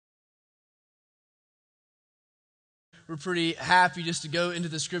we're pretty happy just to go into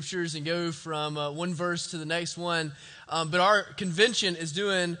the scriptures and go from one verse to the next one. But our convention is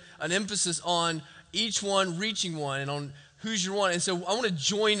doing an emphasis on each one reaching one and on who's your one. And so I want to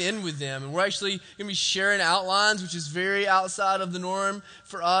join in with them. And we're actually going to be sharing outlines, which is very outside of the norm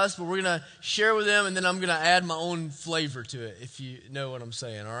for us. But we're going to share with them, and then I'm going to add my own flavor to it, if you know what I'm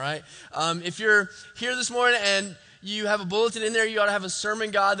saying, all right? If you're here this morning and you have a bulletin in there, you ought to have a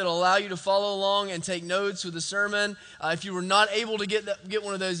sermon guide that will allow you to follow along and take notes with the sermon. If you were not able to get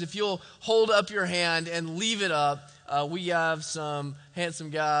one of those, if you'll hold up your hand and leave it up, we have some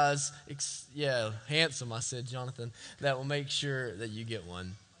handsome guys, handsome, I said, Jonathan, that will make sure that you get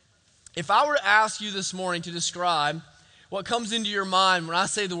one. If I were to ask you this morning to describe what comes into your mind when I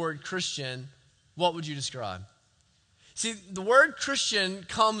say the word Christian, what would you describe? See, the word Christian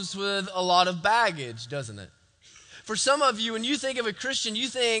comes with a lot of baggage, doesn't it? For some of you, when you think of a Christian, you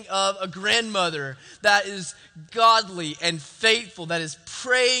think of a grandmother that is godly and faithful, that is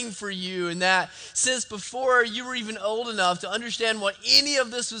praying for you, and that since before you were even old enough to understand what any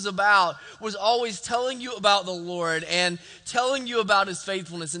of this was about, was always telling you about the Lord and telling you about his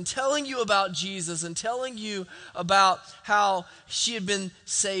faithfulness and telling you about Jesus and telling you about how she had been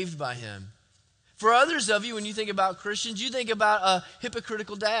saved by him. For others of you, when you think about Christians, you think about a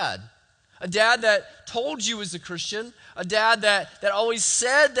hypocritical dad. A dad that told you was a Christian, a dad that always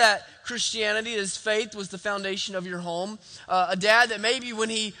said that Christianity, his faith, was the foundation of your home, a dad that maybe when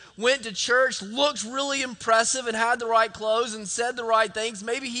he went to church looked really impressive and had the right clothes and said the right things.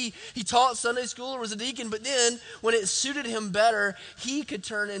 Maybe he taught Sunday school or was a deacon, but then when it suited him better, he could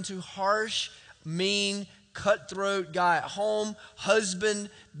turn into harsh, mean, cutthroat guy at home, husband,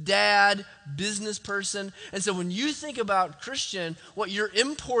 dad, business person. And so when you think about Christian, what you're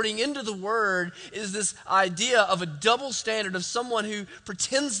importing into the word is this idea of a double standard of someone who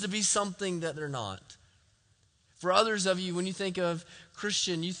pretends to be something that they're not. For others of you, when you think of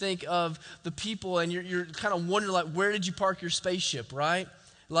Christian, you think of the people and you're kind of wondering, like, where did you park your spaceship, right?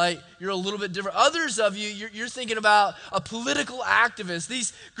 Like, you're a little bit different. Others of you, you're thinking about a political activist,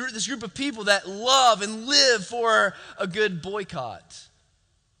 this group of people that love and live for a good boycott.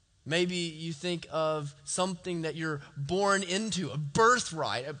 Maybe you think of something that you're born into, a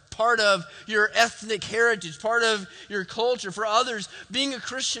birthright, a part of your ethnic heritage, part of your culture. For others, being a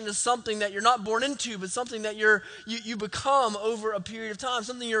Christian is something that you're not born into, but something that you become over a period of time,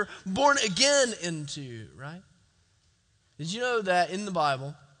 something you're born again into, right? Did you know that in the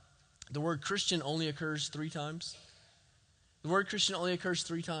Bible, the word Christian only occurs 3 times? The word Christian only occurs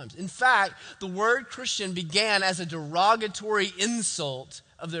 3 times. In fact, the word Christian began as a derogatory insult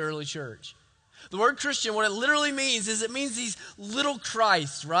of the early church. The word Christian, what it literally means is it means these little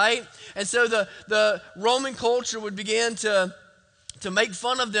Christs, right? And so the Roman culture would begin to make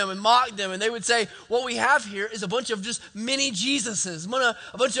fun of them and mock them. And they would say, what we have here is a bunch of just mini Jesuses,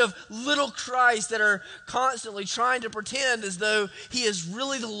 a bunch of little Christs that are constantly trying to pretend as though he is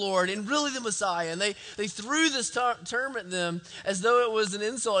really the Lord and really the Messiah. And they threw this term at them as though it was an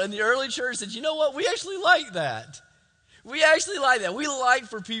insult. And the early church said, you know what? We actually like that. We actually like that. We like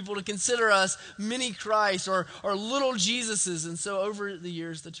for people to consider us mini Christs or little Jesuses. And so over the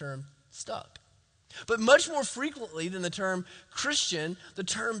years, the term stuck. But much more frequently than the term Christian, the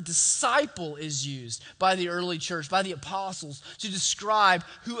term disciple is used by the early church, by the apostles, to describe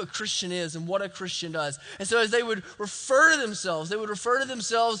who a Christian is and what a Christian does. And so as they would refer to themselves,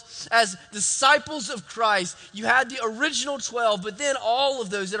 as disciples of Christ. You had the original 12, but then all of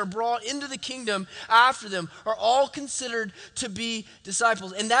those that are brought into the kingdom after them are all considered to be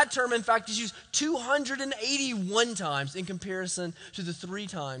disciples. And that term, in fact, is used 281 times in comparison to the 3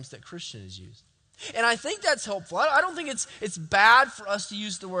 times that Christian is used. And I think that's helpful. I don't think it's bad for us to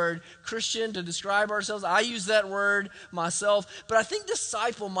use the word Christian to describe ourselves. I use that word myself. But I think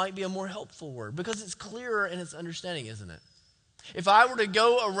disciple might be a more helpful word because it's clearer in its understanding, isn't it? If I were to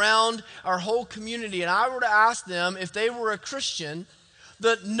go around our whole community and I were to ask them if they were a Christian,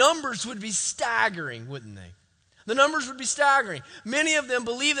 the numbers would be staggering, wouldn't they? The numbers would be staggering. Many of them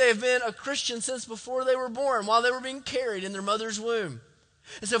believe they have been a Christian since before they were born, while they were being carried in their mother's womb.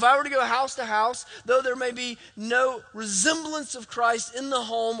 And so if I were to go house to house, though there may be no resemblance of Christ in the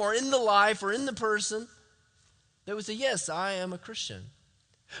home or in the life or in the person, they would say, yes, I am a Christian.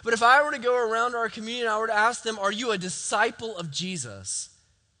 But if I were to go around our community and I were to ask them, are you a disciple of Jesus?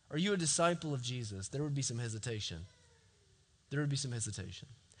 Are you a disciple of Jesus? There would be some hesitation.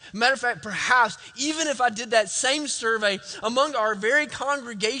 Matter of fact, perhaps even if I did that same survey among our very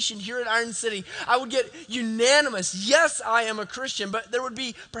congregation here at Iron City, I would get unanimous, yes, I am a Christian, but there would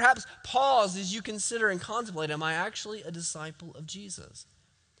be perhaps pause as you consider and contemplate, am I actually a disciple of Jesus?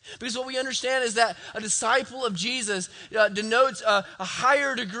 Because what we understand is that a disciple of Jesus denotes a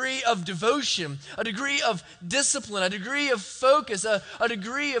higher degree of devotion, a degree of discipline, a degree of focus, a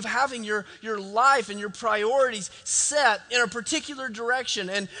degree of having your life and your priorities set in a particular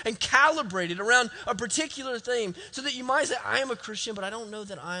direction and calibrated around a particular theme, so that you might say, I am a Christian, but I don't know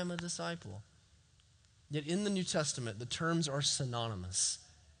that I am a disciple. Yet in the New Testament, the terms are synonymous.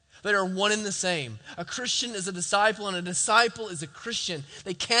 They are one and the same. A Christian is a disciple, and a disciple is a Christian.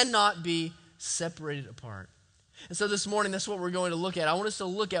 They cannot be separated apart. And so this morning, that's what we're going to look at. I want us to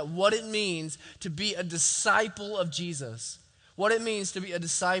look at what it means to be a disciple of Jesus. What it means to be a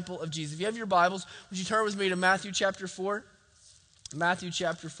disciple of Jesus. If you have your Bibles, would you turn with me to Matthew chapter 4? Matthew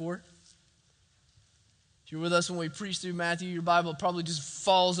chapter 4. If you're with us when we preach through Matthew, your Bible probably just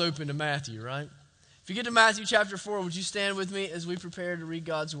falls open to Matthew, right? If you get to Matthew chapter 4, would you stand with me as we prepare to read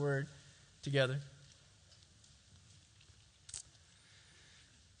God's word together?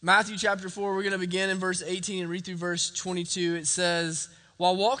 Matthew chapter 4, we're going to begin in verse 18 and read through verse 22. It says,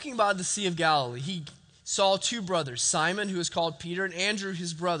 while walking by the Sea of Galilee, he saw two brothers, Simon, who is called Peter, and Andrew,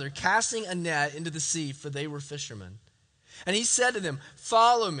 his brother, casting a net into the sea, for they were fishermen. And he said to them,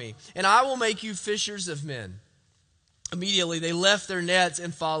 follow me, and I will make you fishers of men. Immediately they left their nets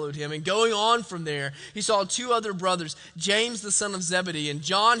and followed him. And going on from there, he saw two other brothers, James the son of Zebedee and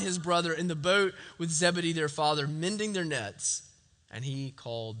John his brother, in the boat with Zebedee their father, mending their nets. And he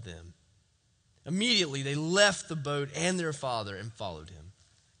called them. Immediately they left the boat and their father and followed him.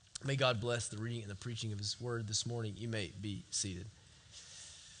 May God bless the reading and the preaching of his word this morning. You may be seated.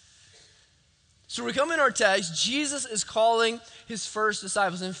 So we come in our text, Jesus is calling his first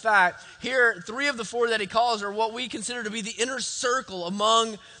disciples. In fact, here, 3 of the 4 that he calls are what we consider to be the inner circle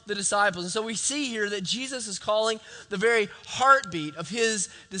among the disciples. And so we see here that Jesus is calling the very heartbeat of his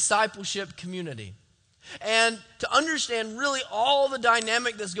discipleship community. And to understand really all the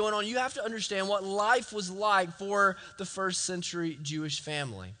dynamic that's going on, you have to understand what life was like for the first century Jewish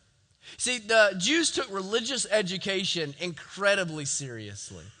family. See, the Jews took religious education incredibly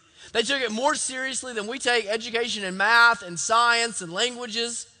seriously. They took it more seriously than we take education in math and science and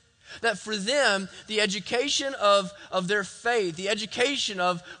languages. That for them, the education of their faith, the education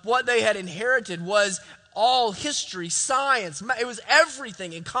of what they had inherited was all history, science. It was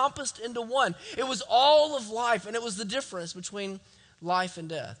everything encompassed into one. It was all of life, and it was the difference between life and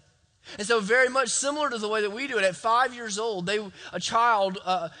death. And so very much similar to the way that we do it, at 5 years old,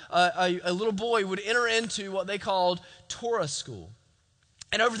 a little boy would enter into what they called Torah school.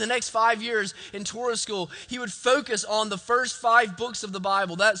 And over the next 5 years in Torah school, he would focus on the first 5 books of the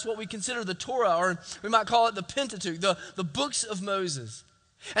Bible. That's what we consider the Torah, or we might call it the Pentateuch, the books of Moses.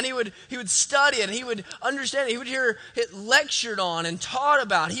 And he would study it, and he would understand it. He would hear it lectured on and taught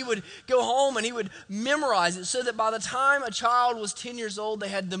about. He would go home and he would memorize it, so that by the time a child was 10 years old, they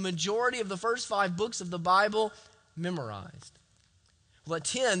had the majority of the first 5 books of the Bible memorized. Well, at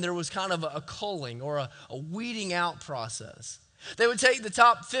 10, there was kind of a culling or a weeding out process. They would take the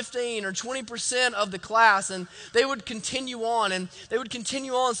top 15 or 20% of the class, and they would continue on,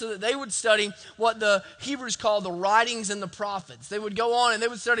 so that they would study what the Hebrews call the writings and the prophets. They would go on and they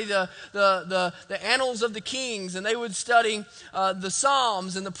would study the annals of the kings, and they would study the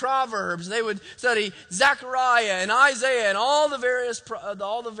Psalms and the Proverbs. They would study Zechariah and Isaiah and all the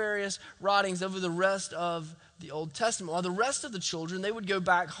various writings over the rest of the Old Testament. While the rest of the children, they would go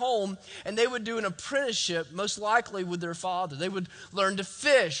back home and they would do an apprenticeship, most likely with their father. They would learn to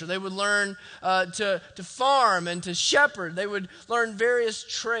fish, or they would learn to farm and to shepherd. They would learn various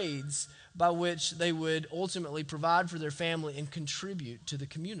trades by which they would ultimately provide for their family and contribute to the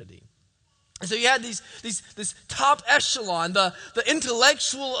community. And so you had this top echelon, the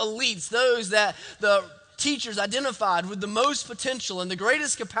intellectual elites, those that the teachers identified with the most potential and the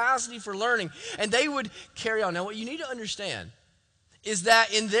greatest capacity for learning, and they would carry on. Now, what you need to understand is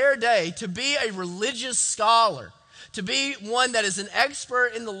that in their day, to be a religious scholar, to be one that is an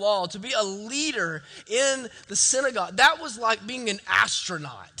expert in the law, to be a leader in the synagogue, that was like being an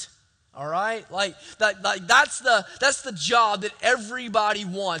astronaut. All right, that's the job that everybody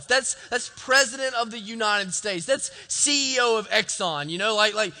wants. That's president of the United States. That's CEO of Exxon. You know,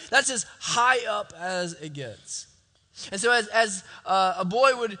 like that's as high up as it gets. And so as a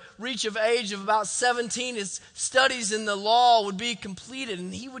boy would reach of age of about 17, his studies in the law would be completed,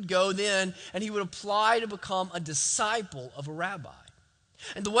 and he would go then and he would apply to become a disciple of a rabbi.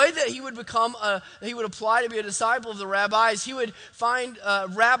 And the way that he would apply to be a disciple of the rabbis, he would find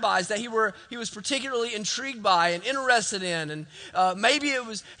rabbis that he was particularly intrigued by and interested in. And maybe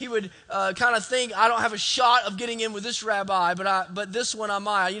he would kind of think, I don't have a shot of getting in with this rabbi, but this one I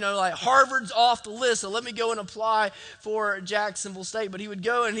might. Like Harvard's off the list, so let me go and apply for Jacksonville State. But he would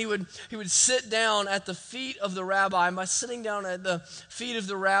go and he would sit down at the feet of the rabbi. And by sitting down at the feet of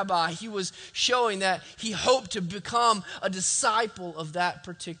the rabbi, he was showing that he hoped to become a disciple of that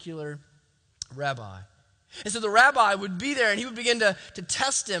particular rabbi. And so the rabbi would be there and he would begin to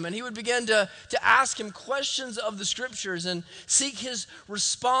test him, and he would begin to ask him questions of the scriptures and seek his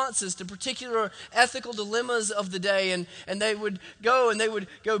responses to particular ethical dilemmas of the day. And they would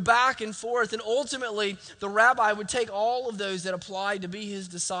go back and forth, and ultimately the rabbi would take all of those that applied to be his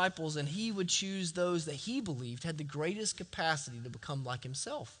disciples, and he would choose those that he believed had the greatest capacity to become like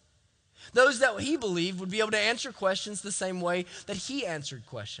himself. Those that he believed would be able to answer questions the same way that he answered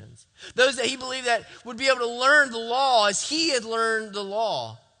questions. Those that he believed that would be able to learn the law as he had learned the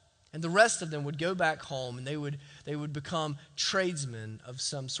law. And the rest of them would go back home and they would become tradesmen of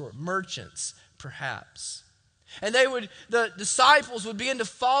some sort, merchants perhaps. And the disciples would begin to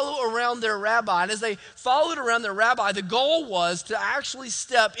follow around their rabbi. And as they followed around their rabbi, the goal was to actually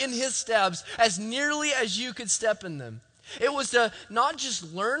step in his steps as nearly as you could step in them. It was to not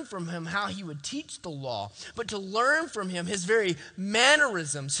just learn from him how he would teach the law, but to learn from him his very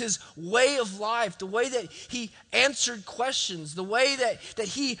mannerisms, his way of life, the way that he answered questions, the way that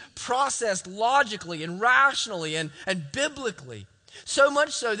he processed logically and rationally and biblically. So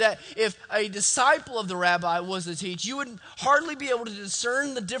much so that if a disciple of the rabbi was to teach, you would hardly be able to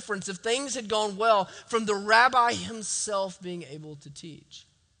discern the difference if things had gone well from the rabbi himself being able to teach.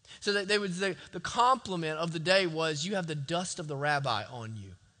 So that the compliment of the day was, you have the dust of the rabbi on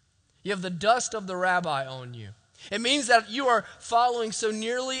you. You have the dust of the rabbi on you. It means that you are following so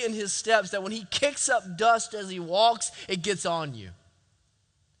nearly in his steps that when he kicks up dust as he walks, it gets on you.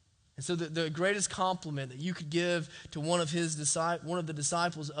 And so the greatest compliment that you could give to one of the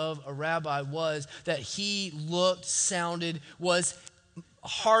disciples of a rabbi was that he looked, sounded, was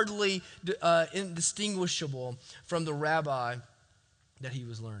hardly indistinguishable from the rabbi that he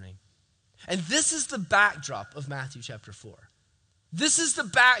was learning. And this is the backdrop of Matthew chapter 4. This is the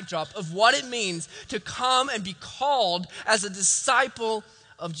backdrop of what it means to come and be called as a disciple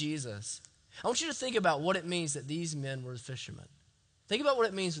of Jesus. I want you to think about what it means that these men were fishermen. Think about what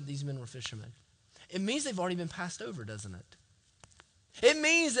it means that these men were fishermen. It means they've already been passed over, doesn't it? It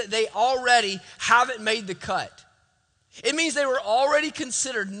means that they already haven't made the cut. It means they were already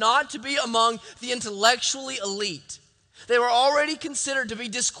considered not to be among the intellectually elite. They were already considered to be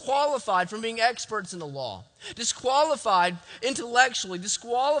disqualified from being experts in the law, disqualified intellectually,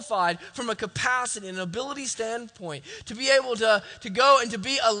 disqualified from a capacity and ability standpoint to be able to go and to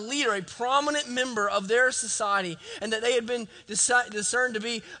be a leader, a prominent member of their society, and that they had been discerned to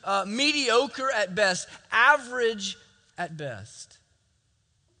be mediocre at best, average at best.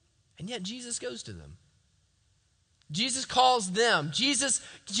 And yet Jesus goes to them. Jesus calls them. Jesus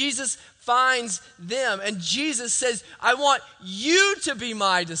finds them. And Jesus says, I want you to be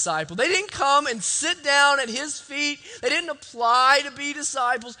my disciple. They didn't come and sit down at his feet. They didn't apply to be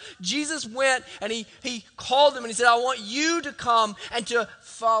disciples. Jesus went and he called them and he said, I want you to come and to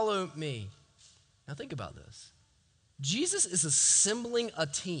follow me. Now think about this. Jesus is assembling a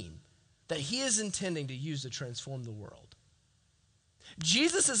team that he is intending to use to transform the world.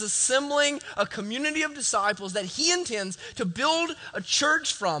 Jesus is assembling a community of disciples that he intends to build a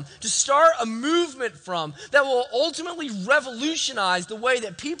church from, to start a movement from, that will ultimately revolutionize the way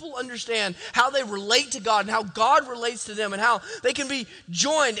that people understand how they relate to God and how God relates to them and how they can be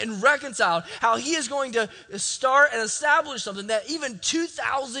joined and reconciled, how he is going to start and establish something that even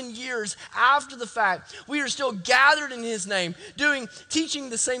 2,000 years after the fact, we are still gathered in his name, teaching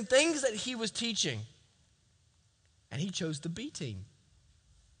the same things that he was teaching. And he chose the B team.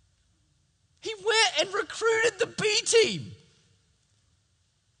 He went and recruited the B team.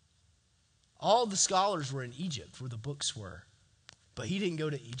 All the scholars were in Egypt, where the books were. But he didn't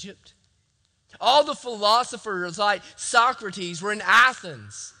go to Egypt. All the philosophers like Socrates were in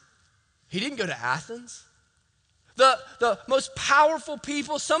Athens. He didn't go to Athens. The most powerful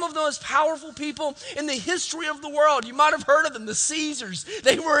people, some of the most powerful people in the history of the world, you might have heard of them, the Caesars.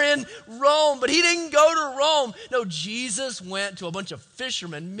 They were in Rome, but he didn't go to Rome. No, Jesus went to a bunch of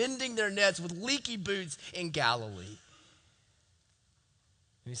fishermen mending their nets with leaky boots in Galilee.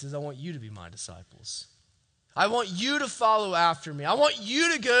 And he says, I want you to be my disciples. I want you to follow after me. I want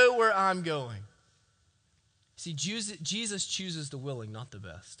you to go where I'm going. See, Jesus chooses the willing, not the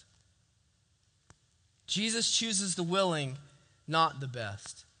best. Jesus chooses the willing, not the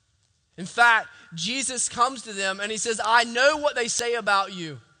best. In fact, Jesus comes to them and he says, I know what they say about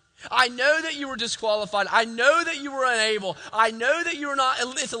you. I know that you were disqualified. I know that you were unable. I know that you were not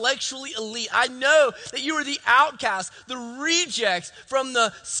intellectually elite. I know that you were the outcast, the rejects from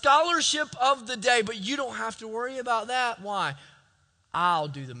the scholarship of the day. But you don't have to worry about that. Why? I'll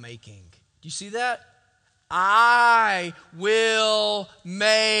do the making. Do you see that? I will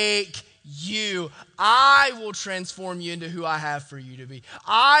make you. I will transform you into who I have for you to be.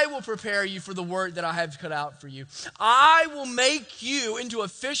 I will prepare you for the work that I have cut out for you. I will make you into a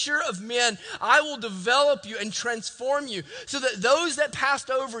fisher of men. I will develop you and transform you so that those that passed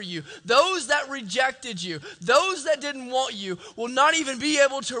over you, those that rejected you, those that didn't want you will not even be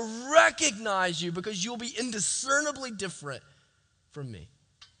able to recognize you because you'll be indiscernibly different from me.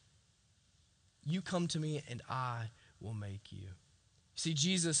 You come to me and I will make you. See,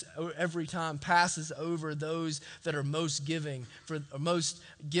 Jesus every time passes over those that are most giving, most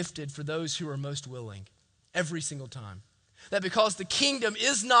gifted for those who are most willing. Every single time. That because the kingdom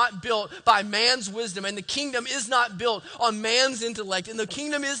is not built by man's wisdom, and the kingdom is not built on man's intellect, and the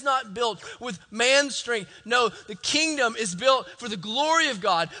kingdom is not built with man's strength. No, the kingdom is built for the glory of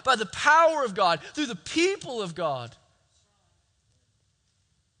God, by the power of God, through the people of God.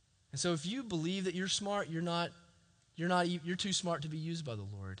 And so if you believe that you're smart, you're too smart to be used by the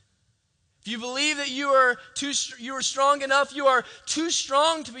Lord. If you believe that you are strong enough, you are too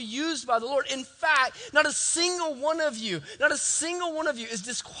strong to be used by the Lord. In fact, not a single one of you is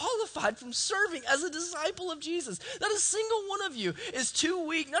disqualified from serving as a disciple of Jesus. Not a single one of you is too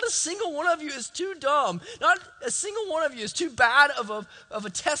weak. Not a single one of you is too dumb. Not a single one of you is too bad of a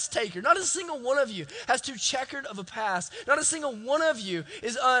test taker. Not a single one of you has too checkered of a past. Not a single one of you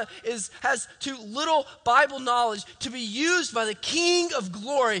has too little Bible knowledge to be used by the King of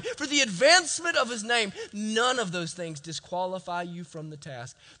Glory for the advancement of his name. None of those things disqualify you from the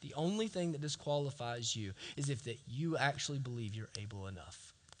task. The only thing that disqualifies you is if that you actually believe you're able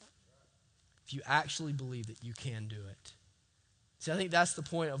enough. If you actually believe that you can do it. See, I think that's the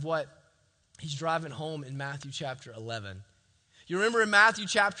point of what he's driving home in Matthew chapter 11. You remember in Matthew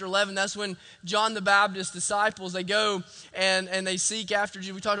chapter 11, that's when John the Baptist's disciples, they go and they seek after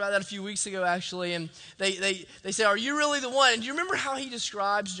Jesus. We talked about that a few weeks ago, actually, and they say, are you really the one? And do you remember how he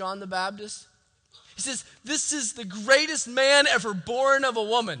describes John the Baptist? He says, this is the greatest man ever born of a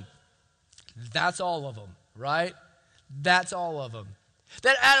woman. That's all of them, right? That's all of them.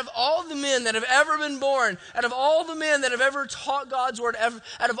 That out of all the men that have ever been born, out of all the men that have ever taught God's word,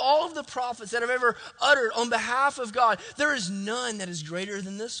 out of all of the prophets that have ever uttered on behalf of God, there is none that is greater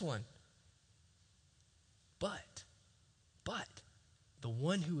than this one. But, the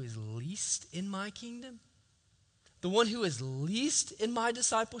one who is least in my kingdom, the one who is least in my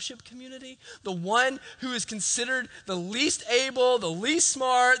discipleship community, the one who is considered the least able, the least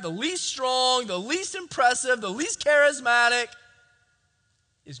smart, the least strong, the least impressive, the least charismatic,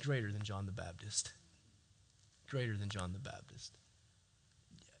 is greater than John the Baptist. Greater than John the Baptist.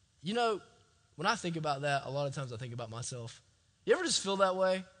 You know, when I think about that, a lot of times I think about myself. You ever just feel that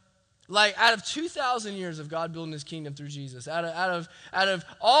way? Like out of 2,000 years of God building his kingdom through Jesus, out of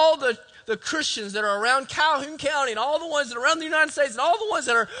all the Christians that are around Calhoun County and all the ones that are around the United States and all the ones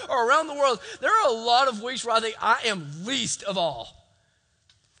that are around the world, there are a lot of weeks where I think I am least of all.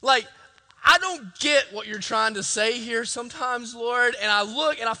 Like, I don't get what you're trying to say here sometimes, Lord. And I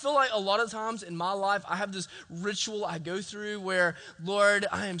look and I feel like a lot of times in my life, I have this ritual I go through where, Lord,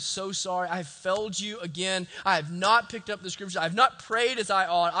 I am so sorry. I have failed you again. I have not picked up the scripture. I have not prayed as I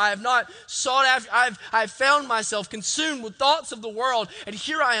ought. I have not sought after. I have found myself consumed with thoughts of the world. And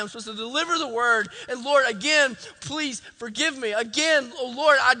here I am supposed to deliver the word. And Lord, again, please forgive me. Again, oh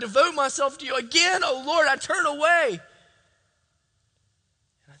Lord, I devote myself to you. Again, oh Lord, I turn away. And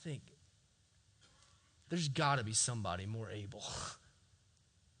I think, there's got to be somebody more able.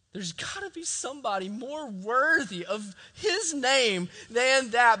 There's got to be somebody more worthy of his name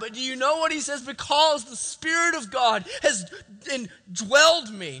than that. But do you know what he says? Because the Spirit of God has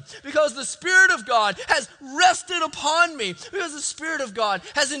indwelled me. Because the Spirit of God has rested upon me. Because the Spirit of God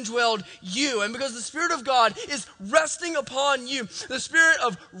has indwelled you. And because the Spirit of God is resting upon you. The Spirit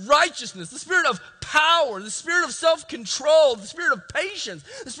of righteousness, the Spirit of power, the Spirit of self-control, the Spirit of patience,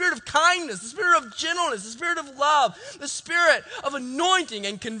 the Spirit of kindness, the Spirit of gentleness, the Spirit of love, the Spirit of anointing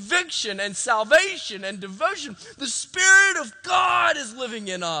and conviction and salvation and devotion. The Spirit of God is living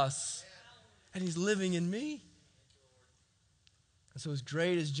in us. And he's living in me. And so as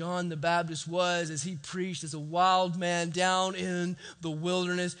great as John the Baptist was, as he preached as a wild man down in the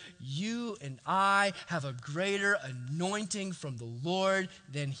wilderness, you and I have a greater anointing from the Lord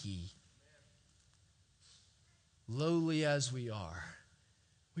than he. lowly as we are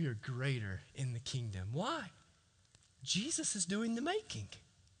greater in the kingdom. Why? Jesus is doing the making.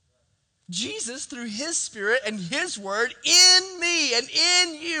 Jesus, through his Spirit and his word in me and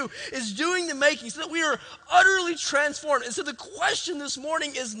in you, is doing the making so that we are utterly transformed. And so the question this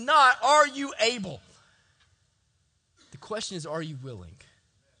morning is not, are you able? The question is, are you willing?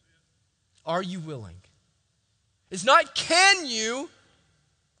 Are you willing? It's not can you,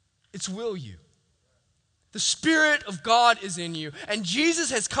 it's will you. The Spirit of God is in you. And Jesus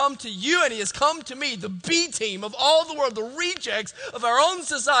has come to you and he has come to me, the B team of all the world, the rejects of our own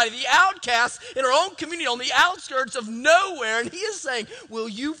society, the outcasts in our own community on the outskirts of nowhere. And he is saying, will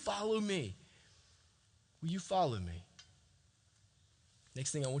you follow me? Will you follow me?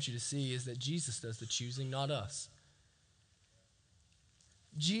 Next thing I want you to see is that Jesus does the choosing, not us.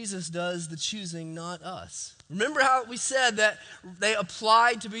 Jesus does the choosing, not us. Remember how we said that they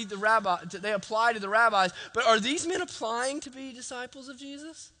applied to be the rabbi, they apply to the rabbis, but are these men applying to be disciples of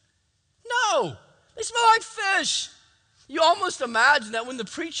Jesus? No, they smell like fish. You almost imagine that when the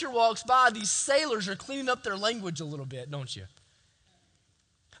preacher walks by, these sailors are cleaning up their language a little bit, don't you?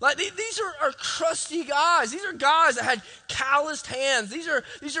 Like these are crusty guys. These are guys that had calloused hands. These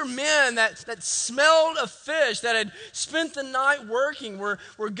are men that smelled of fish, that had spent the night working, were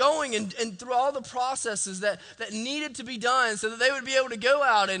going and through all the processes that needed to be done so that they would be able to go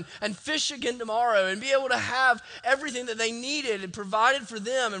out and fish again tomorrow and be able to have everything that they needed and provided for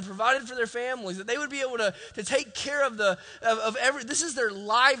them and provided for their families, that they would be able to take care of this is their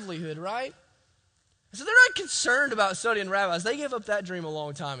livelihood, right? So they're not concerned about studying rabbis. They gave up that dream a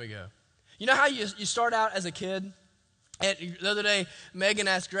long time ago. You know how you start out as a kid? And the other day, Megan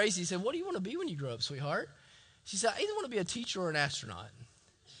asked Gracie, he said, what do you want to be when you grow up, sweetheart? She said, I either want to be a teacher or an astronaut.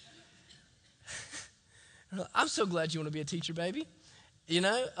 I'm so glad you want to be a teacher, baby. You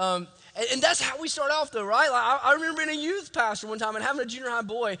know, and that's how we start off, though, right? Like I remember being a youth pastor one time and having a junior high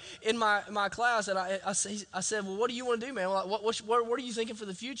boy in my class, and I said, well, what do you want to do, man? Well, what are you thinking for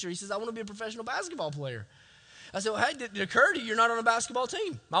the future? He says, I want to be a professional basketball player. I said, well, hey, did it occur to you you're not on a basketball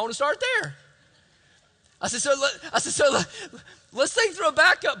team? I want to start there. I said, so let's think through a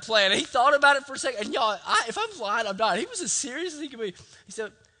backup plan. And he thought about it for a second, and y'all, if I'm lying, I'm not. He was as serious as he could be. He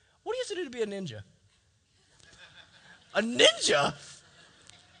said, what do you have to do to be a ninja? A ninja?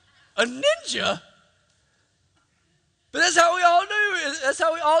 A ninja? But that's how we all do. That's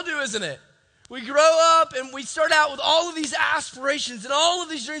how we all do, isn't it? We grow up and we start out with all of these aspirations and all of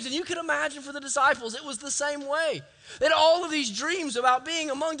these dreams. And you can imagine for the disciples, it was the same way. They had all of these dreams about being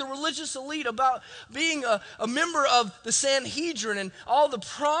among the religious elite, about being a member of the Sanhedrin and all the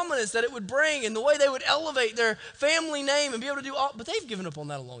prominence that it would bring and the way they would elevate their family name and be able to do all. But they've given up on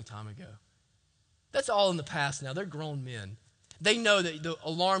that a long time ago. That's all in the past now. They're grown men. They know that the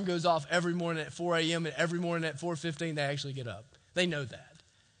alarm goes off every morning at 4 a.m. and every morning at 4:15 they actually get up. They know that.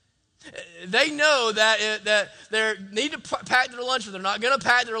 They know that they need to pack their lunch, or they're not going to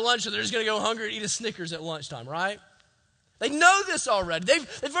pack their lunch, or they're just going to go hungry and eat a Snickers at lunchtime, right? They know this already.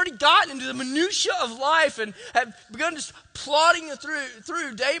 They've already gotten into the minutia of life and have begun just plodding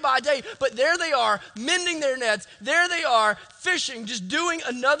through day by day. But there they are, mending their nets. There they are, fishing, just doing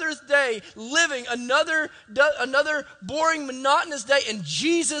another day, living another boring, monotonous day. And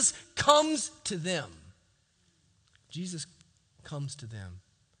Jesus comes to them. Jesus comes to them.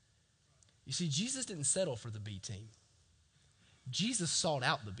 You see, Jesus didn't settle for the B team. Jesus sought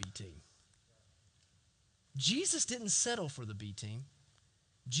out the B team. Jesus didn't settle for the B team.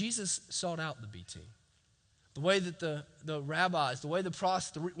 Jesus sought out the B team. The way that the rabbis, one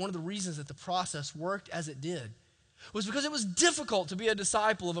of the reasons that the process worked as it did was because it was difficult to be a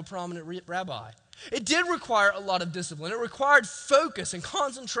disciple of a prominent rabbi. It did require a lot of discipline. It required focus and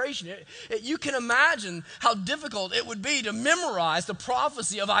concentration. You can imagine how difficult it would be to memorize the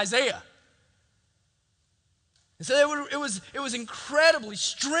prophecy of Isaiah. And so it was incredibly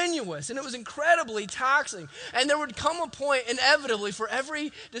strenuous, and it was incredibly taxing. And there would come a point, inevitably, for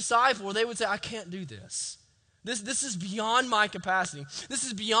every disciple where they would say, I can't do this. This is beyond my capacity. This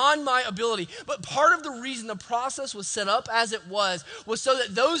is beyond my ability. But part of the reason the process was set up as it was so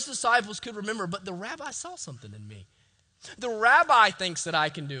that those disciples could remember, but the rabbi saw something in me. The rabbi thinks that I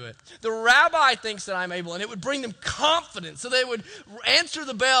can do it. The rabbi thinks that I'm able, and it would bring them confidence. So they would answer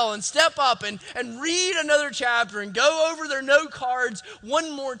the bell and step up and read another chapter and go over their note cards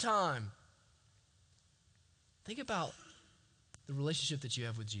one more time. Think about the relationship that you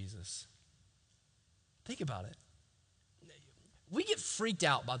have with Jesus. Think about it. We get freaked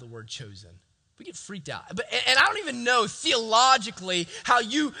out by the word chosen. We get freaked out. And I don't even know theologically how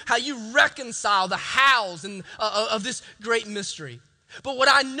you reconcile the hows and of this great mystery. But what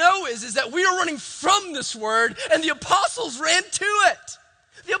I know is that we are running from this word, and the apostles ran to it.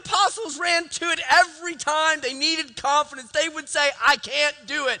 The apostles ran to it every time they needed confidence. They would say, I can't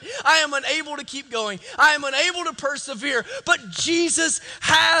do it. I am unable to keep going. I am unable to persevere. But Jesus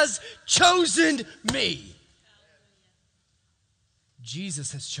has chosen me.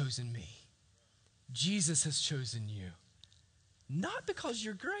 Jesus has chosen me. Jesus has chosen you. Not because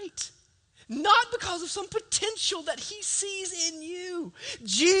you're great. Not because of some potential that he sees in you.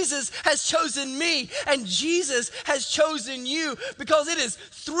 Jesus has chosen me, and Jesus has chosen you because it is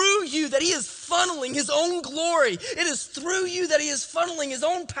through you that he is funneling his own glory. It is through you that he is funneling his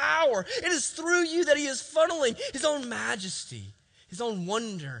own power. It is through you that he is funneling his own majesty, his own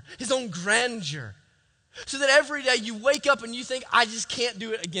wonder, his own grandeur. So that every day you wake up and you think, I just can't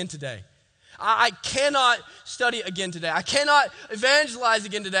do it again today. I cannot study again today. I cannot evangelize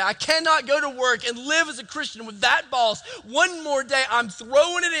again today. I cannot go to work and live as a Christian with that boss. One more day, I'm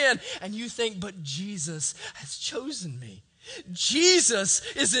throwing it in. And you think, but Jesus has chosen me. Jesus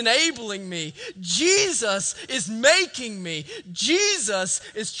is enabling me. Jesus is making me. Jesus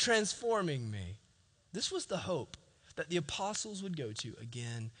is transforming me. This was the hope that the apostles would go to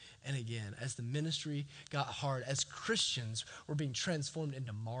again and again as the ministry got hard, as Christians were being transformed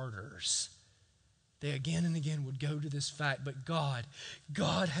into martyrs. They again and again would go to this fact, but God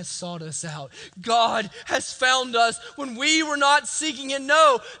has sought us out. God has found us when we were not seeking Him.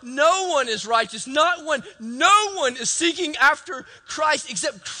 No one is righteous, not one. No one is seeking after Christ,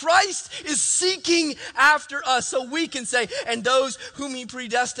 except Christ is seeking after us. So we can say, and those whom He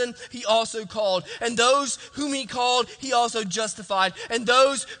predestined, He also called. And those whom He called, He also justified. And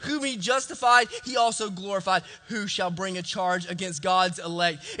those whom He justified, He also glorified. Who shall bring a charge against God's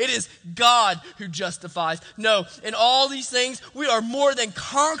elect? It is God who justifies. No, in all these things, we are more than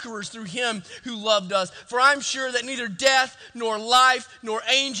conquerors through Him who loved us. For I'm sure that neither death, nor life, nor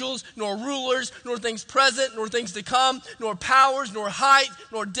angels, nor rulers, nor things present, nor things to come, nor powers, nor height,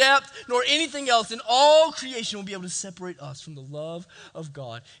 nor depth, nor anything else in all creation will be able to separate us from the love of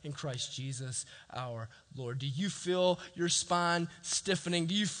God in Christ Jesus our Lord. Do you feel your spine stiffening?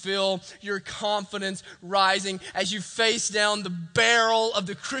 Do you feel your confidence rising as you face down the barrel of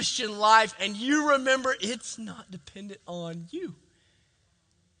the Christian life and you remember it's not dependent on you?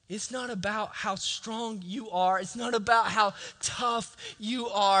 It's not about how strong you are. It's not about how tough you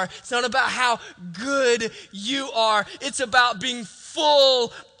are. It's not about how good you are. It's about being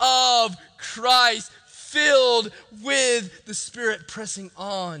full of Christ, filled with the Spirit, pressing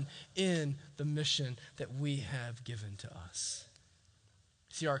on in the mission that we have given to us.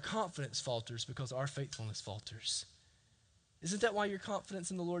 See, our confidence falters because our faithfulness falters. Isn't that why your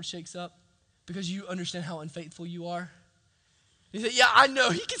confidence in the Lord shakes up? Because you understand how unfaithful you are? You say, yeah, I know,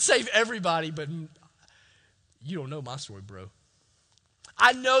 He can save everybody, but you don't know my story, bro.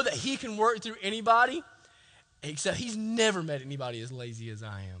 I know that He can work through anybody, except He's never met anybody as lazy as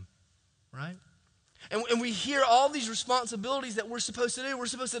I am, right? And we hear all these responsibilities that we're supposed to do. We're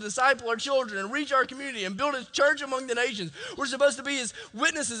supposed to disciple our children and reach our community and build a church among the nations. We're supposed to be His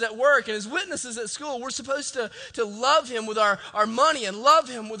witnesses at work and His witnesses at school. We're supposed to love Him with our money and love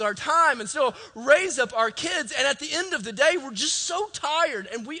Him with our time and still raise up our kids. And at the end of the day, we're just so tired.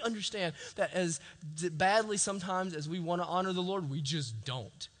 And we understand that as badly sometimes as we want to honor the Lord, we just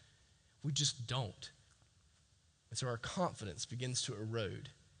don't. We just don't. And so our confidence begins to erode,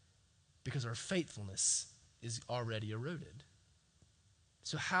 because our faithfulness is already eroded.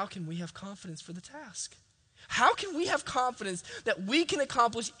 So how can we have confidence for the task? How can we have confidence that we can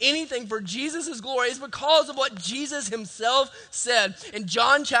accomplish anything for Jesus' glory? It's because of what Jesus Himself said in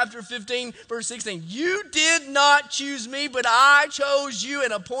John chapter 15, verse 16. You did not choose me, but I chose you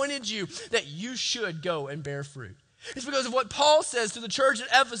and appointed you that you should go and bear fruit. It's because of what Paul says to the church at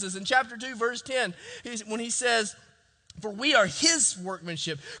Ephesus in chapter 2, verse 10, when he says, for we are His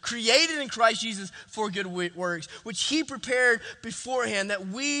workmanship, created in Christ Jesus for good works, which He prepared beforehand that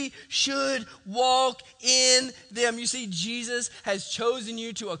we should walk in them. You see, Jesus has chosen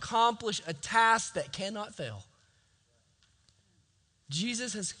you to accomplish a task that cannot fail.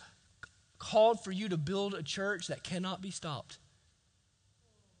 Jesus has called for you to build a church that cannot be stopped.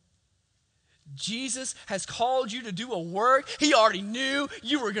 Jesus has called you to do a work He already knew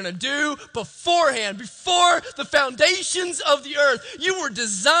you were going to do beforehand, before the foundations of the earth. You were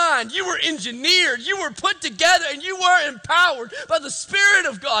designed, you were engineered, you were put together, and you were empowered by the Spirit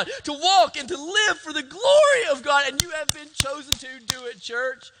of God to walk and to live for the glory of God. And you have been chosen to do it,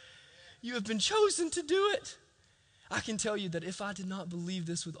 church. You have been chosen to do it. I can tell you that if I did not believe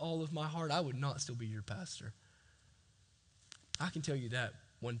this with all of my heart, I would not still be your pastor. I can tell you that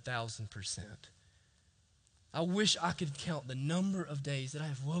 1,000%. I wish I could count the number of days that I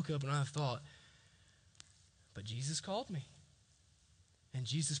have woke up and I have thought, but Jesus called me. And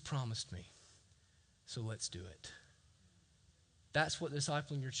Jesus promised me. So let's do it. That's what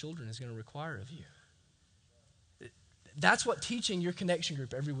discipling your children is going to require of you. That's what teaching your connection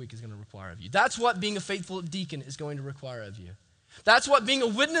group every week is going to require of you. That's what being a faithful deacon is going to require of you. That's what being a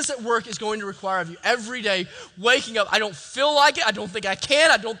witness at work is going to require of you. Every day, waking up, I don't feel like it, I don't think I can,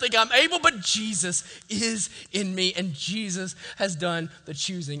 I don't think I'm able, but Jesus is in me, and Jesus has done the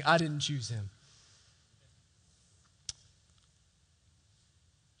choosing. I didn't choose him.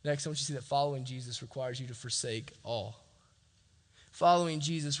 Next, I want you to see that following Jesus requires you to forsake all. Following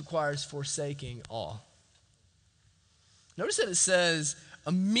Jesus requires forsaking all. Notice that it says,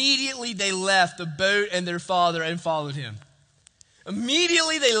 immediately they left the boat and their father and followed him.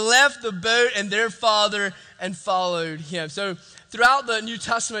 Immediately they left the boat and their father and followed him. So throughout the New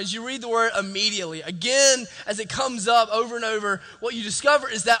Testament, as you read the word immediately, again, as it comes up over and over, what you discover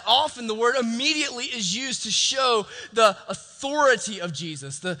is that often the word immediately is used to show the authority of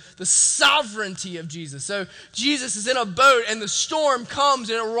Jesus, the sovereignty of Jesus. So Jesus is in a boat and the storm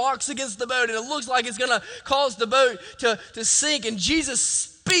comes and it rocks against the boat and it looks like it's going to cause the boat to sink. And Jesus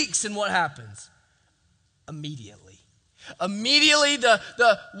speaks, and what happens? Immediately. Immediately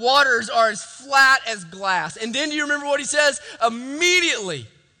the waters are as flat as glass. And then do you remember what he says? Immediately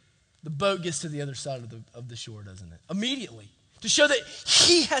the boat gets to the other side of the shore, doesn't it? Immediately. To show that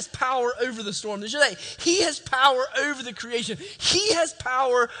he has power over the storm. To show that he has power over the creation. He has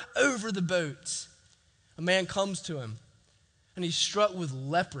power over the boats. A man comes to him and he's struck with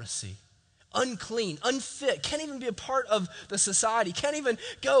leprosy. Unclean, unfit, can't even be a part of the society. Can't even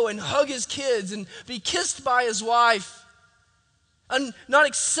go and hug his kids and be kissed by his wife. Not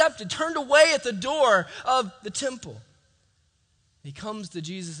accepted, turned away at the door of the temple. He comes to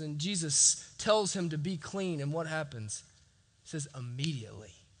Jesus and Jesus tells him to be clean. And what happens? It says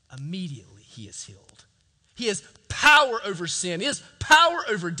immediately he is healed. He has power over sin. He has power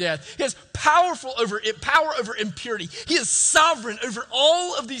over death. He has power over impurity. He is sovereign over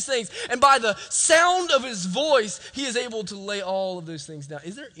all of these things. And by the sound of his voice, he is able to lay all of those things down.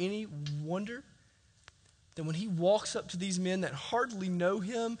 Is there any wonder that when he walks up to these men that hardly know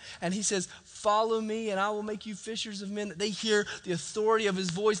him and he says, follow me and I will make you fishers of men, that they hear the authority of his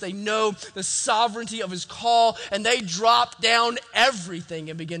voice, they know the sovereignty of his call, and they drop down everything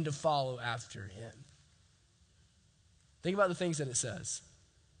and begin to follow after him? Think about the things that it says.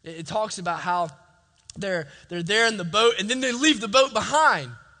 It talks about how they're there in the boat and then they leave the boat behind.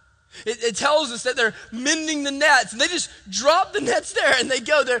 It tells us that they're mending the nets, and they just drop the nets there, and they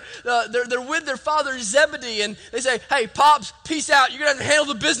go. They're with their father Zebedee, and they say, "Hey, Pops, peace out. You're gonna have to handle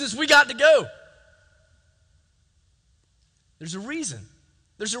the business. We got to go." There's a reason.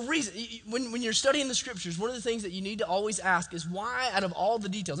 There's a reason. When you're studying the scriptures, one of the things that you need to always ask is why, out of all the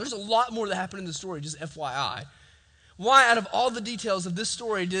details, there's a lot more that happened in the story. Just FYI, why, out of all the details of this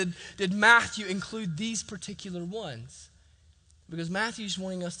story, did Matthew include these particular ones? Because Matthew's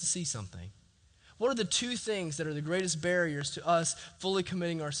wanting us to see something. What are the two things that are the greatest barriers to us fully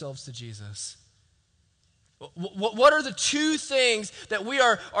committing ourselves to Jesus? What are the two things that we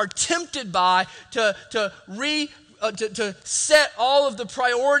are tempted by to set all of the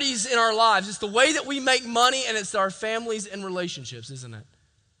priorities in our lives? It's the way that we make money, and it's our families and relationships, isn't it?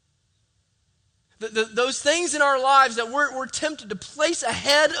 Those things in our lives that we're tempted to place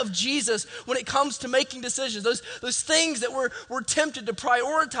ahead of Jesus when it comes to making decisions. Those things that we're tempted to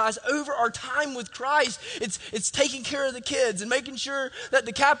prioritize over our time with Christ. It's taking care of the kids and making sure that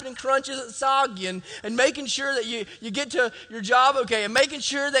the Captain Crunch isn't soggy and making sure that you get to your job okay and making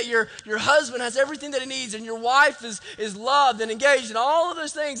sure that your husband has everything that he needs and your wife is loved and engaged and all of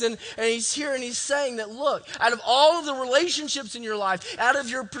those things. And he's here and he's saying that, look, out of all of the relationships in your life, out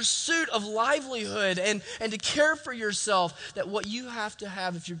of your pursuit of livelihood, and to care for yourself, that what you have to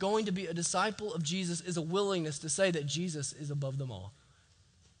have if you're going to be a disciple of Jesus is a willingness to say that Jesus is above them all.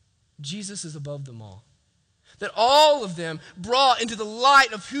 Jesus is above them all. That all of them brought into the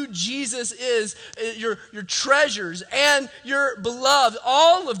light of who Jesus is, your treasures and your beloved,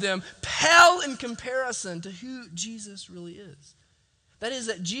 all of them pale in comparison to who Jesus really is. That is,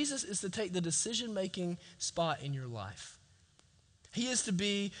 that Jesus is to take the decision-making spot in your life. He is to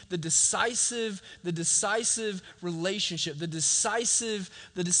be the decisive relationship, the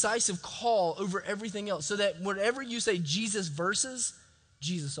decisive call over everything else. So that whenever you say Jesus versus,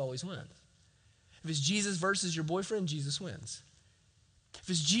 Jesus always wins. If it's Jesus versus your boyfriend, Jesus wins. If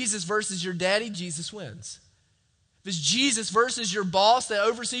it's Jesus versus your daddy, Jesus wins. If it's Jesus versus your boss that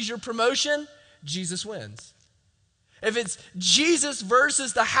oversees your promotion, Jesus wins. If it's Jesus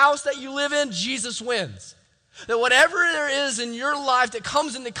versus the house that you live in, Jesus wins. That whatever there is in your life that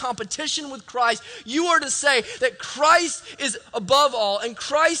comes into competition with Christ, you are to say that Christ is above all and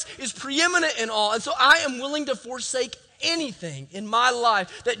Christ is preeminent in all. And so I am willing to forsake anything in my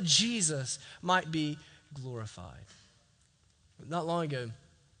life that Jesus might be glorified. Not long ago,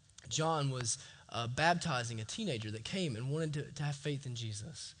 John was baptizing a teenager that came and wanted to have faith in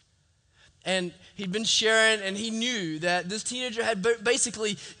Jesus. And he'd been sharing, and he knew that this teenager had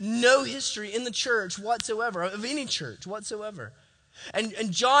basically no history in the church whatsoever, of any church whatsoever.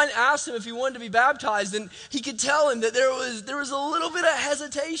 And John asked him if he wanted to be baptized, and he could tell him that there was a little bit of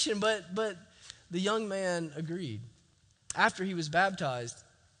hesitation, but the young man agreed. After he was baptized,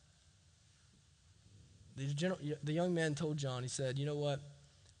 the young man told John, he said, "You know what?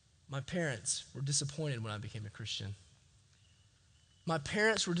 My parents were disappointed when I became a Christian. My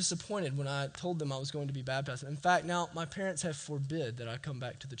parents were disappointed when I told them I was going to be baptized. In fact, now my parents have forbid that I come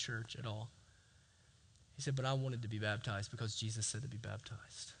back to the church at all." He said, "But I wanted to be baptized because Jesus said to be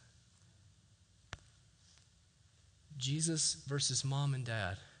baptized." Jesus versus mom and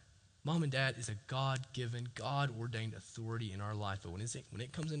dad. Mom and dad is a God-given, God-ordained authority in our life. But when they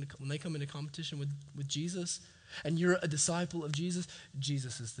come into competition with Jesus, and you're a disciple of Jesus,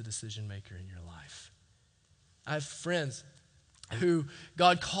 Jesus is the decision maker in your life. I have friends who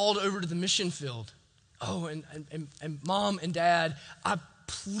God called over to the mission field. Oh, and mom and dad, I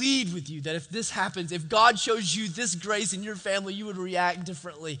plead with you that if this happens, if God shows you this grace in your family, you would react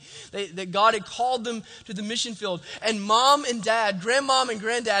differently. That God had called them to the mission field. And mom and dad, grandmom and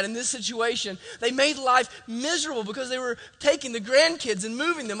granddad in this situation, they made life miserable because they were taking the grandkids and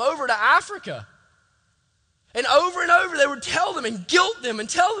moving them over to Africa. And over they would tell them and guilt them and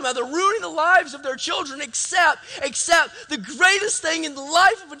tell them how they're ruining the lives of their children, except the greatest thing in the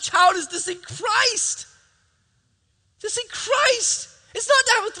life of a child is to see Christ. To see Christ. It's not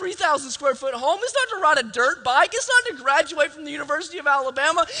to have a 3,000 square foot home. It's not to ride a dirt bike. It's not to graduate from the University of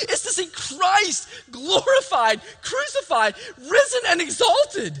Alabama. It's to see Christ glorified, crucified, risen, and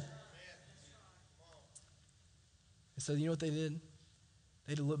exalted. And so you know what they did?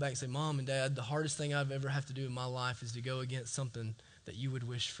 They had to look back and say, "Mom and Dad, the hardest thing I've ever have to do in my life is to go against something that you would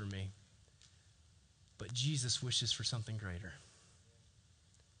wish for me. But Jesus wishes for something greater.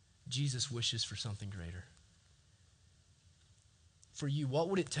 Jesus wishes for something greater." For you, what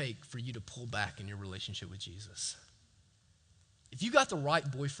would it take for you to pull back in your relationship with Jesus? If you got the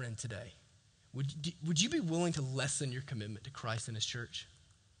right boyfriend today, would you be willing to lessen your commitment to Christ and his church?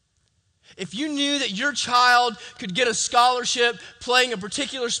 If you knew that your child could get a scholarship playing a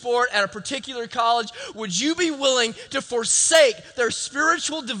particular sport at a particular college, would you be willing to forsake their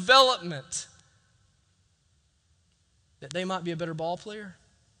spiritual development that they might be a better ball player?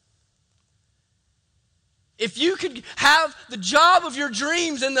 If you could have the job of your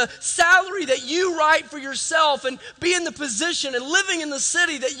dreams and the salary that you write for yourself and be in the position and living in the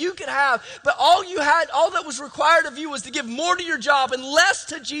city that you could have, but all that was required of you was to give more to your job and less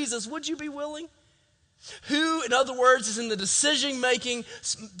to Jesus, would you be willing? Who, in other words, is in the decision-making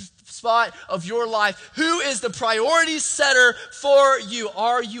spot of your life? Who is the priority setter for you?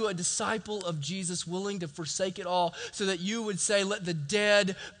 Are you a disciple of Jesus, willing to forsake it all so that you would say, "Let the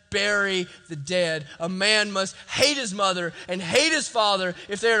dead bury the dead"? A man must hate his mother and hate his father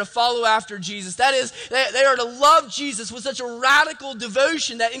if they are to follow after Jesus. That is, they are to love Jesus with such a radical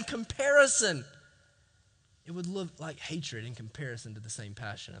devotion that in comparison, it would look like hatred in comparison to the same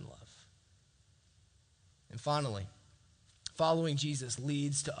passion and love. And finally, following Jesus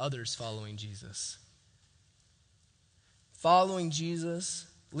leads to others following Jesus. Following Jesus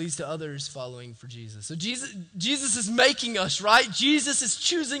leads to others following for Jesus. So Jesus is making us, right? Jesus is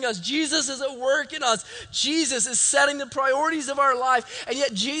choosing us. Jesus is at work in us. Jesus is setting the priorities of our life. And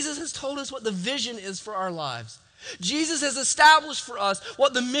yet Jesus has told us what the vision is for our lives. Jesus has established for us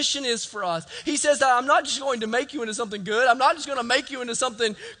what the mission is for us. He says that I'm not just going to make you into something good. I'm not just going to make you into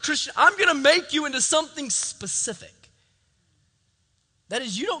something Christian. I'm going to make you into something specific. That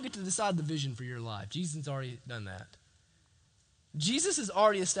is, you don't get to decide the vision for your life. Jesus has already done that. Jesus has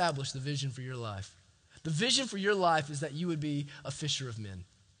already established the vision for your life. The vision for your life is that you would be a fisher of men.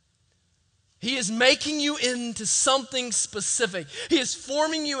 He is making you into something specific. He is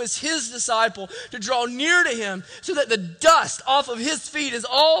forming you as his disciple to draw near to him so that the dust off of his feet is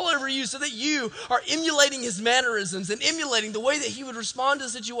all over you, so that you are emulating his mannerisms and emulating the way that he would respond to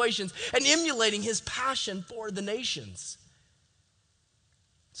situations and emulating his passion for the nations,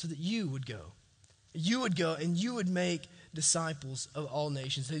 so that you would go you would go and you would make disciples of all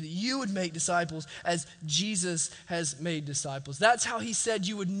nations, so that you would make disciples as Jesus has made disciples. That's how he said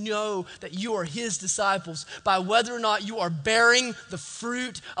you would know that you are his disciples, by whether or not you are bearing the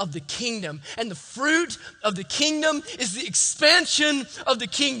fruit of the kingdom. And the fruit of the kingdom is the expansion of the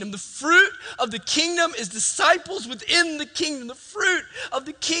kingdom. The fruit of the kingdom is disciples within the kingdom. The fruit of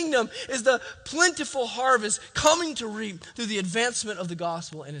the kingdom is the plentiful harvest coming to reap through the advancement of the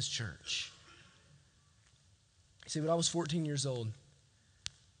gospel in his church. See, when I was 14 years old,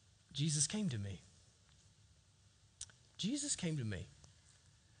 Jesus came to me. Jesus came to me.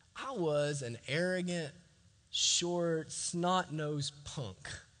 I was an arrogant, short, snot-nosed punk.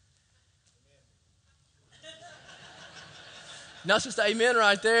 Not just amen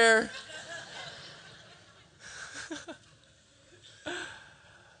right there.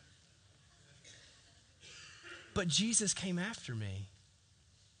 But Jesus came after me.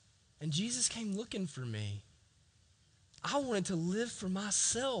 And Jesus came looking for me. I wanted to live for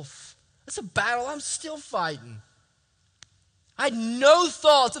myself. That's a battle I'm still fighting. I had no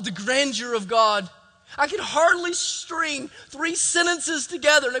thoughts of the grandeur of God. I could hardly string 3 sentences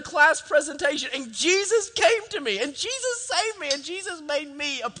together in a class presentation, and Jesus came to me, and Jesus saved me, and Jesus made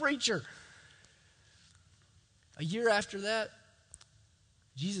me a preacher. A year after that,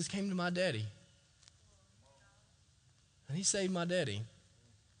 Jesus came to my daddy, and he saved my daddy.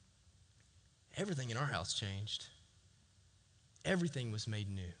 Everything in our house changed. Everything was made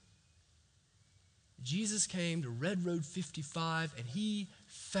new. Jesus came to Red Road 55 and he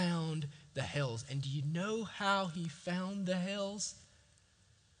found the hells. And do you know how he found the hells?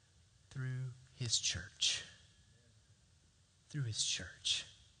 Through his church. Through his church.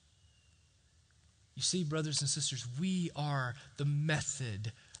 You see, brothers and sisters, we are the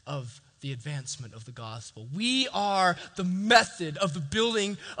method of the advancement of the gospel. We are the method of the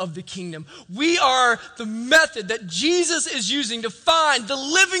building of the kingdom. We are the method that Jesus is using to find the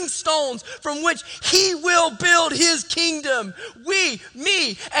living stones from which he will build his kingdom. We,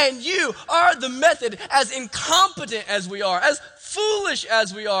 me, and you are the method, as incompetent as we are, as foolish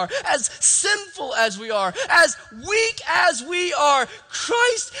as we are, as sinful as we are, as weak as we are.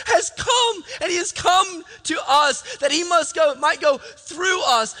 Christ has come, and he has come to us that he might go through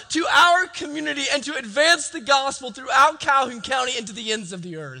us to our community and to advance the gospel throughout Calhoun County and to the ends of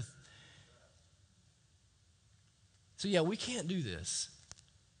the earth. So yeah, we can't do this,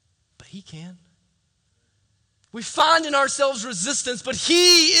 but he can. We find in ourselves resistance, but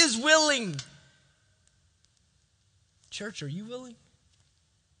he is willing. Church, are you willing?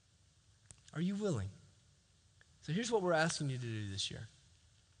 Are you willing? So here's what we're asking you to do this year.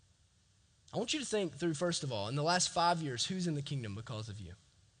 I want you to think through, first of all, in the last 5 years, who's in the kingdom because of you?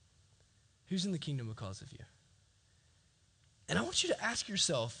 Who's in the kingdom because of you? And I want you to ask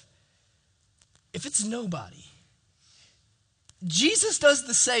yourself, if it's nobody, Jesus does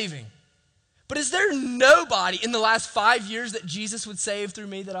the saving, but is there nobody in the last 5 years that Jesus would save through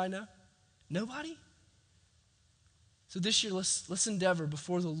me that I know? Nobody? So this year, let's endeavor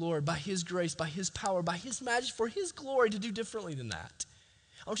before the Lord by his grace, by his power, by his majesty, for his glory to do differently than that.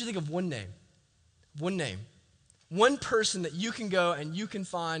 I want you to think of one name, one person that you can go and you can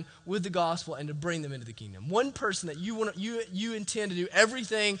find with the gospel and to bring them into the kingdom. One person that you intend to do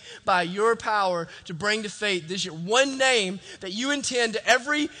everything by your power to bring to faith this year. One name that you intend to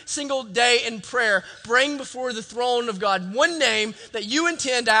every single day in prayer bring before the throne of God. One name that you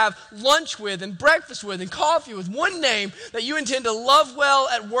intend to have lunch with and breakfast with and coffee with. One name that you intend to love well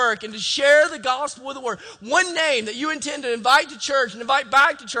at work and to share the gospel with the world. One name that you intend to invite to church and invite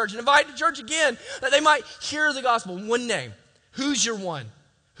back to church and invite to church again that they might hear the gospel. One name. Who's your one?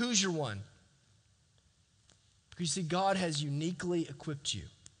 Who's your one? Because you see, God has uniquely equipped you.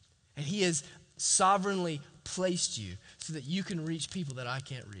 And he has sovereignly placed you so that you can reach people that I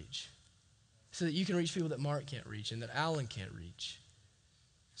can't reach. So that you can reach people that Mark can't reach and that Alan can't reach.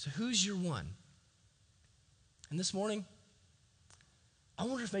 So who's your one? And this morning, I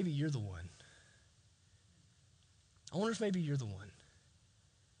wonder if maybe you're the one. I wonder if maybe you're the one.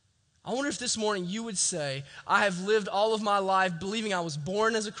 I wonder if this morning you would say, I have lived all of my life believing I was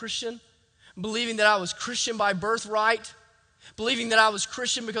born as a Christian, believing that I was Christian by birthright, believing that I was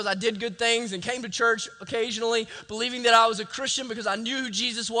Christian because I did good things and came to church occasionally, believing that I was a Christian because I knew who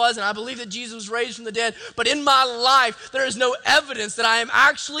Jesus was and I believed that Jesus was raised from the dead. But in my life, there is no evidence that I am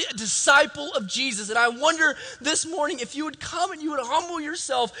actually a disciple of Jesus. And I wonder this morning if you would come and you would humble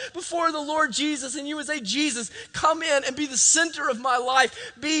yourself before the Lord Jesus and you would say, Jesus, come in and be the center of my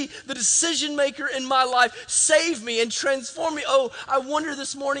life. Be the decision maker in my life. Save me and transform me. Oh, I wonder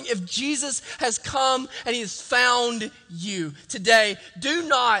this morning if Jesus has come and he has found you. Today, do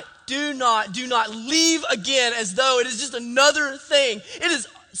not do not leave again as though it is just another thing. It is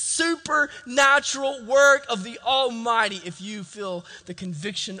supernatural work of the Almighty if you feel the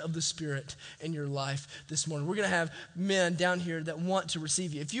conviction of the Spirit in your life this morning. We're going to have men down here that want to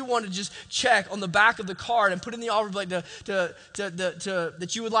receive you. If you want to just check on the back of the card and put in the offer plate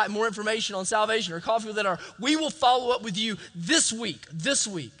that you would like more information on salvation or coffee with that, we will follow up with you this week.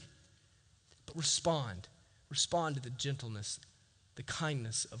 But respond to the gentleness, the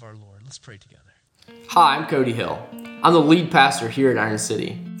kindness of our Lord. Let's pray together. Hi, I'm Cody Hill. I'm the lead pastor here at Iron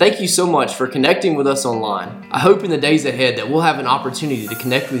City. Thank you so much for connecting with us online. I hope in the days ahead that we'll have an opportunity to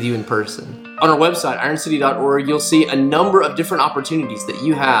connect with you in person. On our website, ironcity.org, you'll see a number of different opportunities that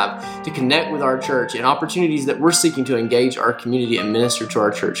you have to connect with our church and opportunities that we're seeking to engage our community and minister to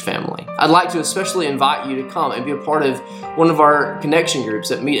our church family. I'd like to especially invite you to come and be a part of one of our connection groups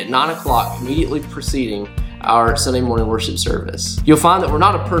that meet at 9 o'clock immediately preceding our Sunday morning worship service. You'll find that we're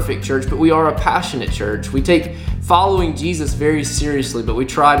not a perfect church, but we are a passionate church. We take following Jesus very seriously, but we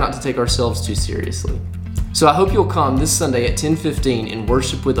try not to take ourselves too seriously. So I hope you'll come this Sunday at 10:15 and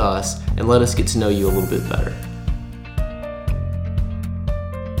worship with us and let us get to know you a little bit better.